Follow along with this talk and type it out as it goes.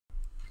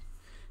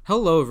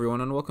Hello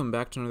everyone and welcome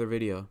back to another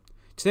video.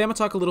 Today I'm going to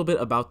talk a little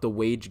bit about the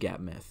wage gap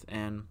myth,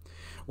 and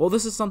well,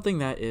 this is something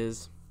that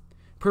is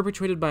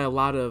perpetuated by a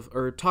lot of,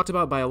 or talked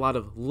about by a lot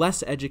of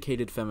less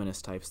educated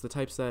feminist types, the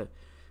types that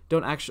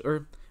don't actually,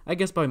 or I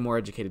guess by more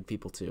educated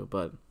people too,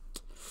 but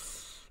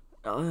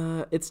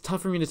it's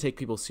tough for me to take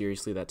people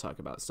seriously that talk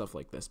about stuff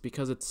like this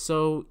because it's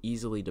so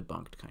easily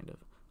debunked, kind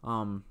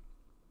of.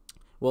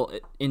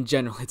 In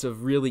general, it's a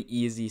really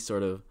easy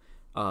sort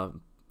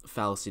of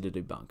fallacy to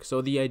debunk.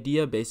 So the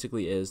idea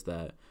basically is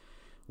that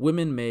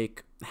women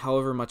make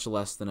however much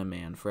less than a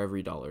man for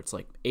every dollar. It's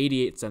like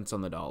 88 cents on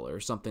the dollar or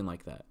something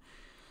like that.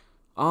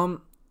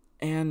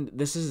 And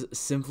this is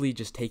simply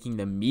just taking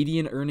the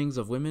median earnings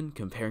of women,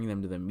 comparing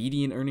them to the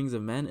median earnings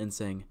of men, and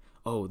saying,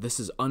 oh, this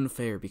is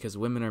unfair because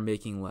women are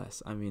making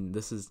less. I mean,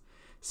 this is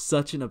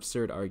such an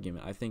absurd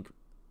argument. I think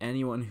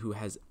anyone who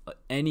has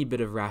any bit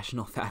of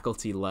rational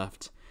faculty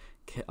left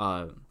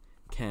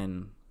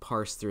can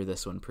parse through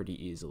this one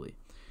pretty easily.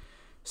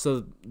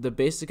 So the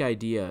basic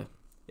idea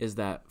is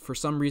that for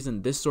some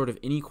reason this sort of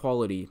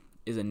inequality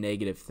is a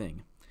negative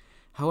thing.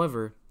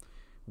 However,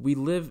 we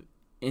live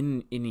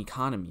in an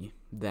economy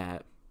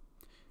that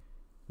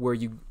where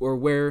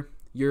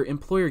your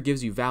employer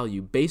gives you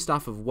value based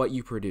off of what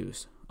you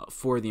produce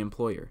for the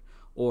employer,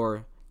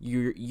 or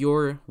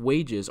your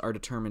wages are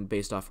determined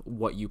based off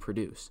what you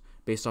produce,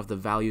 based off the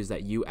values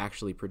that you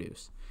actually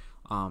produce.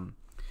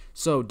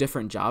 So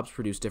different jobs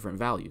produce different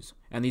values,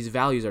 and these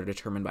values are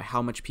determined by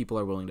how much people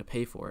are willing to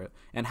pay for it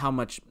and how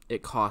much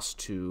it costs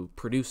to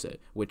produce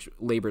it, which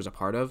labor is a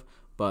part of,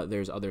 but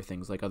there's other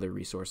things like other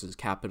resources,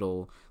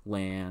 capital,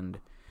 land,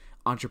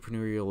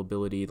 entrepreneurial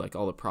ability, like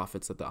all the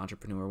profits that the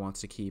entrepreneur wants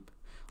to keep.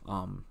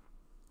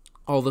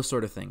 All those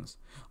sort of things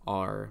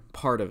are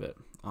part of it.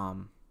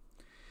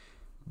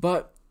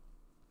 But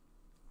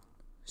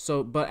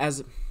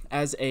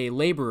as a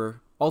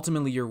laborer,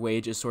 ultimately your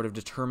wage is sort of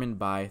determined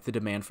by the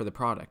demand for the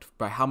product,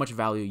 by how much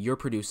value you're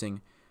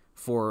producing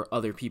for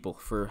other people,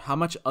 for how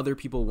much other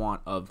people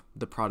want of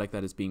the product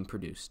that is being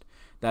produced.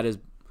 That is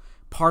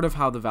part of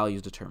how the value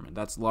is determined.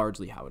 That's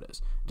largely how it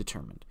is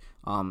determined.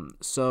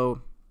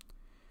 So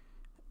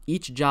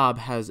each job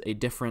has a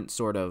different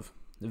sort of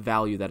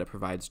value that it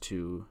provides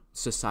to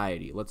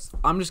society.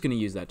 I'm just going to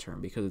use that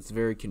term because it's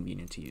very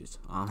convenient to use.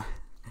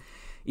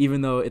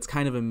 Even though it's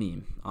kind of a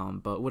meme,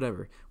 but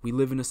whatever. We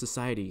live in a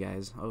society,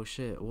 guys. Oh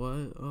shit,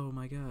 what? Oh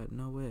my god,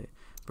 no way,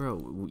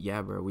 bro.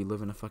 Yeah, bro. We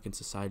live in a fucking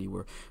society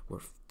where we're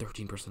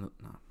 13%. No,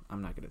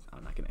 I'm not gonna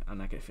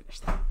finish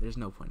that. There's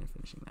no point in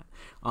finishing that.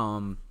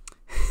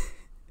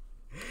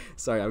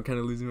 Sorry, I'm kind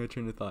of losing my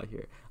train of thought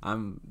here.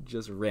 I'm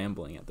just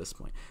rambling at this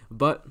point.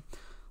 But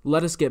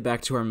let us get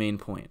back to our main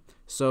point.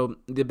 So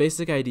the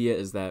basic idea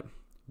is that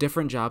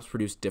different jobs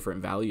produce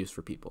different values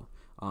for people.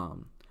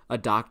 A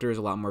doctor is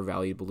a lot more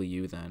valuable to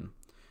you than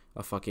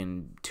a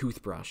fucking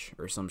toothbrush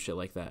or some shit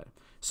like that.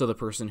 So the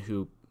person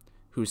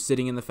who's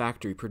sitting in the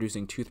factory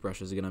producing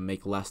toothbrushes is going to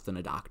make less than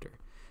a doctor.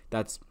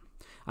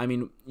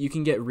 You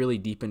can get really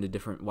deep into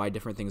why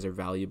different things are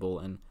valuable,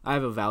 and I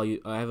have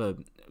a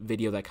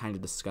video that kind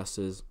of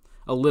discusses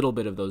a little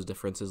bit of those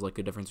differences, like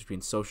the difference between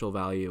social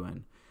value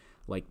and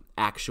like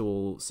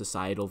actual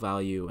societal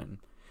value and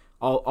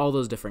all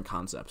those different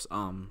concepts.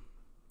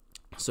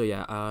 So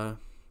yeah,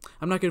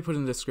 I'm not going to put it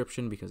in the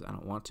description because I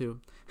don't want to.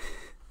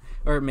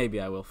 Or maybe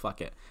I will, fuck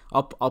it.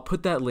 I'll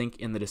put that link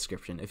in the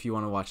description if you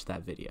want to watch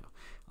that video.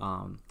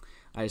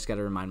 I just got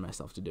to remind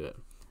myself to do it.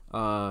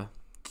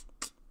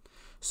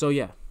 So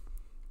yeah,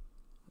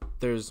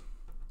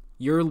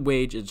 your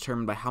wage is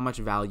determined by how much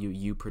value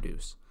you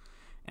produce.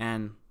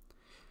 And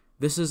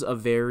this is a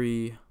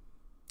very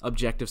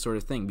objective sort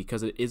of thing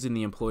because it is in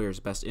the employer's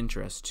best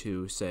interest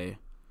to say,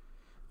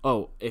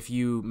 oh, if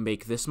you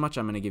make this much,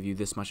 I'm going to give you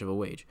this much of a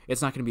wage.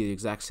 It's not going to be the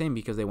exact same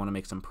because they want to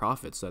make some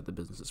profit so that the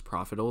business is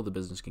profitable, the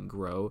business can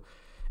grow,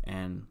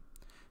 and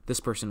this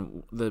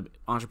person, the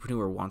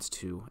entrepreneur, wants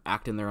to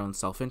act in their own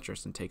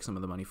self-interest and take some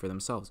of the money for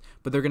themselves.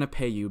 But they're going to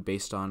pay you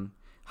based on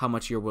how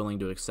much you're willing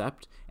to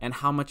accept and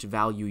how much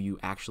value you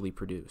actually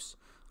produce.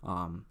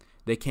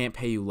 They can't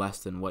pay you less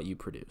than what you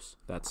produce.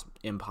 That's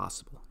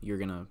impossible. They're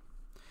going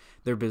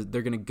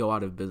to go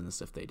out of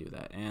business if they do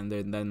that, and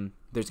then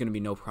there's going to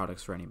be no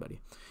products for anybody.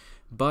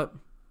 But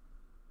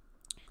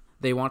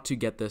they want to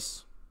get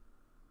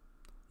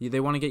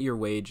your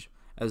wage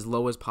as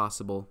low as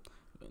possible,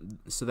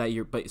 so that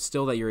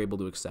you're able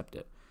to accept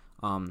it.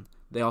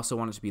 They also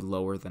want it to be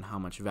lower than how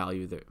much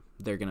value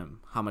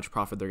how much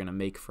profit they're gonna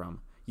make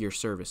from your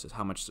services,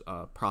 how much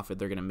profit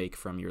they're gonna make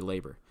from your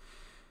labor,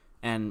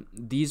 and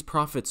these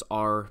profits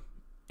are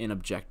an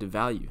objective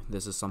value.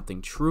 This is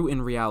something true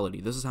in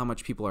reality. This is how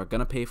much people are going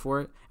to pay for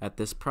it at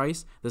this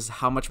price. This is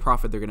how much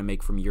profit they're going to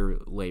make from your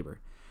labor.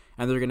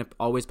 And they're going to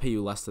always pay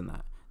you less than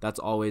that. That's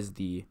always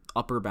the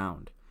upper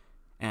bound.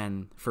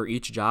 And for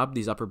each job,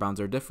 these upper bounds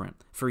are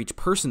different. For each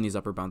person, these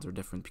upper bounds are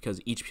different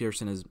because each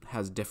person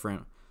has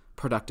different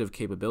productive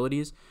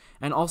capabilities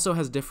and also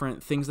has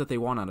different things that they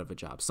want out of a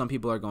job. Some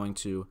people are going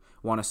to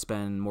want to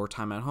spend more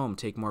time at home,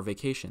 take more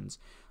vacations.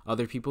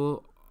 Other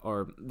people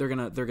or they're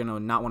gonna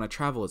not want to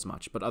travel as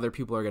much, but other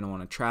people are gonna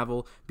want to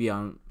travel, be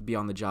on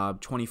the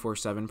job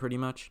 24/7 pretty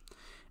much,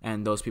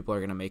 and those people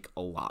are gonna make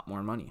a lot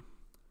more money.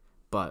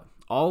 But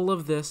all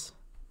of this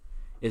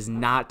is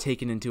not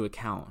taken into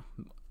account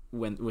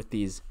with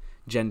these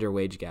gender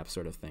wage gap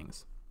sort of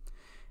things.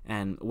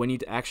 And when you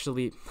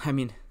actually, I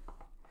mean,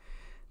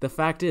 the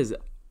fact is,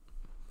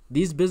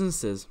 these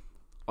businesses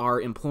are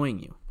employing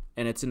you,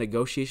 and it's a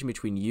negotiation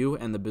between you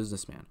and the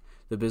businessman.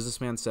 The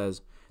businessman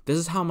says, this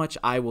is how much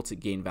I will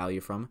gain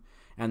value from,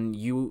 and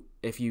you,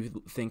 if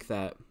you think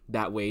that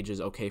that wage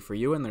is okay for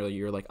you, and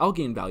you're like, I'll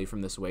gain value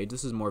from this wage,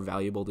 this is more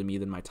valuable to me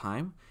than my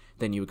time,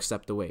 then you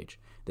accept the wage.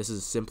 This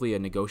is simply a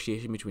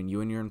negotiation between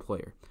you and your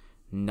employer.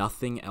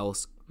 Nothing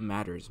else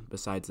matters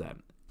besides that.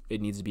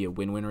 It needs to be a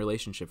win-win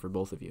relationship for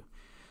both of you.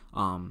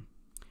 And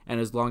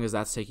as long as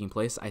that's taking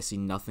place, I see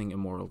nothing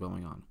immoral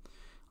going on.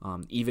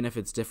 Even if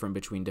it's different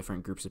between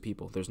different groups of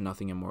people, there's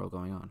nothing immoral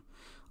going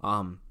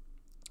on.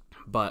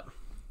 But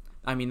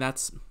I mean,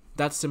 that's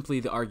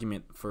simply the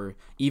argument for,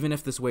 even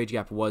if this wage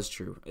gap was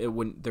true, there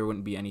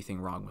wouldn't be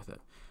anything wrong with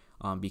it,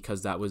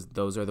 because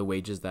those are the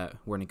wages that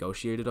were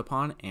negotiated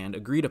upon and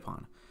agreed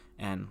upon.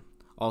 And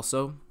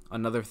also,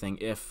 another thing,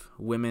 if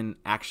women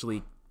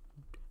actually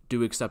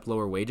do accept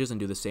lower wages and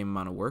do the same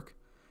amount of work,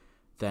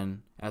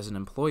 then as an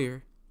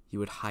employer, you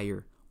would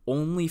hire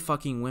only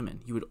fucking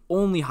women. You would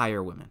only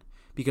hire women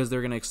because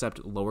they're going to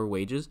accept lower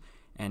wages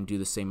and do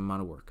the same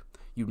amount of work.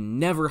 You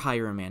never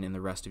hire a man in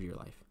the rest of your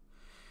life.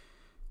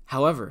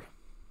 However,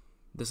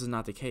 this is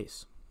not the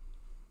case.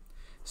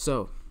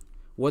 So,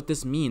 what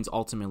this means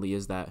ultimately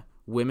is that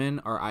women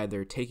are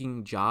either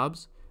taking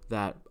jobs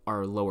that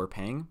are lower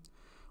paying,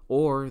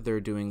 or they're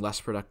doing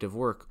less productive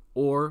work,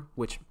 or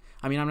which,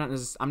 I mean, I'm not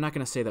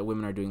going to say that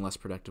women are doing less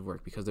productive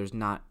work because there's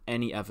not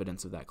any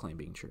evidence of that claim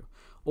being true.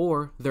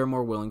 Or they're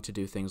more willing to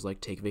do things like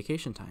take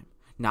vacation time,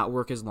 not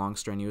work as long,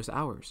 strenuous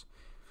hours,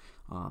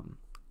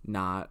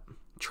 not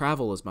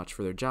travel as much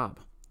for their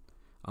job,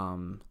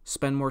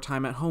 spend more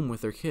time at home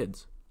with their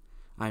kids.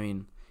 I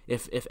mean,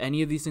 if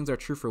any of these things are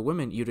true for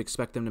women, you'd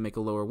expect them to make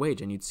a lower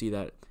wage, and you'd see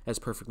that as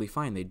perfectly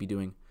fine. They'd be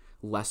doing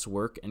less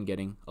work and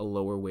getting a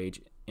lower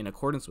wage in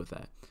accordance with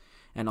that.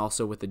 And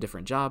also with the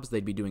different jobs,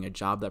 they'd be doing a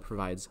job that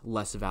provides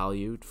less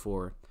value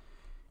for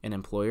an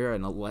employer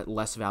and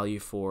less value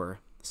for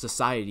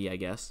society, I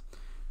guess.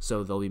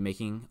 So they'll be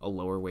making a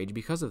lower wage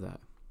because of that.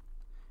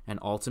 And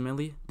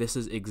ultimately, this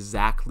is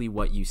exactly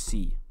what you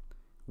see.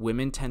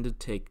 Women tend to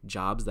take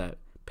jobs that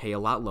pay a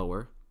lot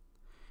lower,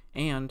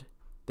 and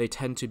they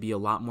tend to be a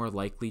lot more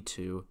likely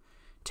to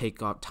take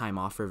time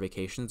off for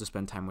vacations to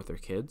spend time with their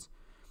kids,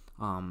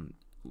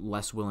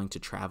 less willing to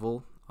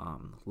travel,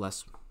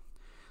 less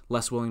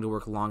willing to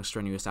work long,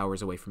 strenuous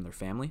hours away from their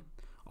family.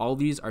 All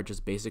these are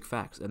just basic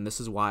facts, and this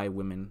is why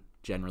women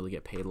generally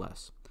get paid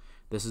less.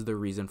 This is the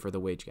reason for the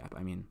wage gap.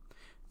 I mean,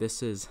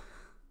 this is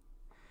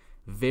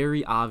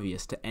very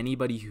obvious to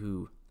anybody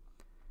who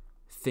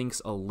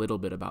thinks a little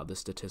bit about this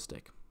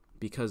statistic,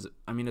 because,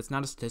 I mean, it's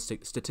not a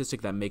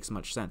statistic that makes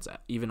much sense,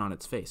 even on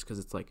its face, because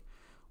it's like,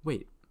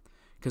 wait,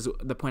 because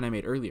the point I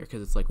made earlier,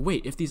 because it's like,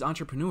 wait, if these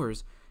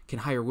entrepreneurs can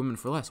hire women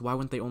for less, why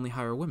wouldn't they only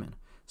hire women?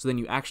 So then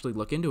you actually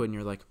look into it and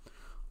you're like,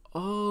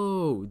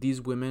 oh,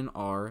 these women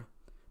are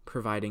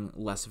providing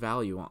less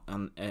value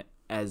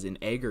as an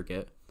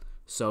aggregate,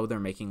 so they're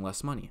making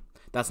less money.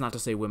 That's not to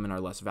say women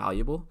are less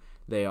valuable.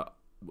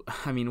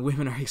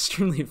 Women are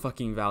extremely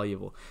fucking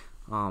valuable.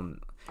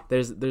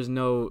 There's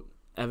no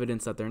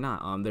evidence that they're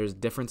not. There's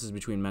differences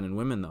between men and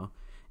women, though,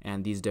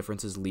 and these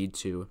differences lead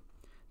to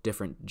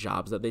different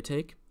jobs that they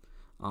take,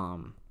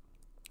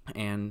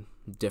 and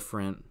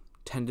different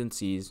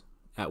tendencies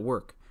at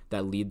work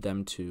that lead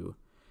them to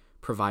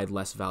provide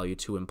less value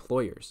to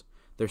employers.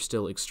 They're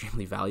still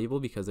extremely valuable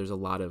because there's a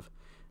lot of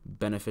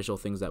beneficial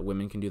things that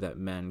women can do that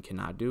men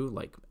cannot do,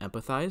 like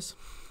empathize,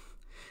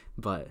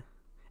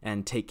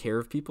 and take care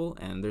of people.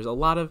 And there's a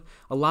lot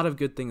of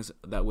good things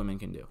that women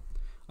can do.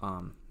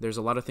 There's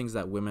a lot of things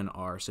that women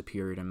are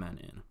superior to men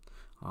in.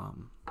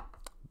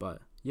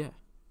 But yeah.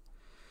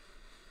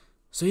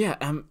 So yeah,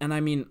 and I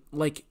mean,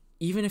 like,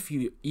 even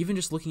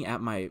just looking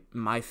at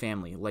my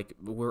family, like,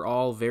 we're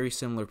all very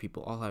similar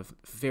people, all have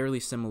fairly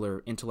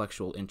similar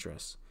intellectual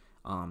interests.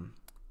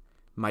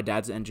 My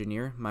dad's an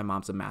engineer, my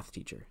mom's a math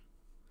teacher.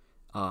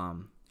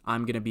 I'm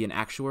going to be an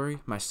actuary,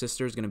 my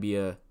sister's going to be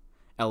a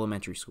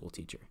elementary school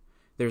teacher.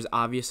 There's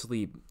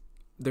obviously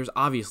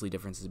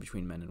differences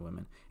between men and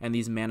women, and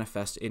these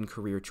manifest in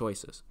career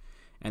choices.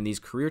 And these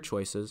career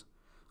choices,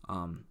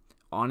 on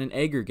an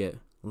aggregate,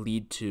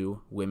 lead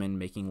to women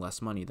making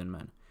less money than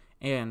men.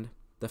 And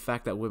the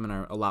fact that women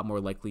are a lot more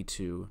likely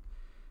to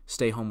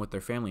stay home with their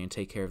family and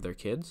take care of their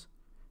kids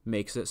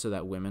makes it so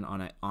that women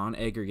on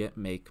aggregate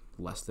make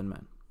less than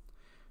men.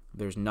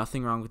 There's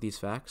nothing wrong with these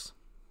facts,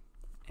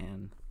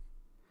 and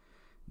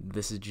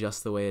this is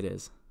just the way it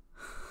is.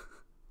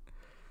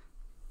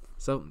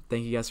 So,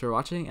 thank you guys for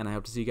watching, and I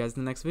hope to see you guys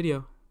in the next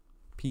video.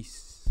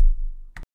 Peace.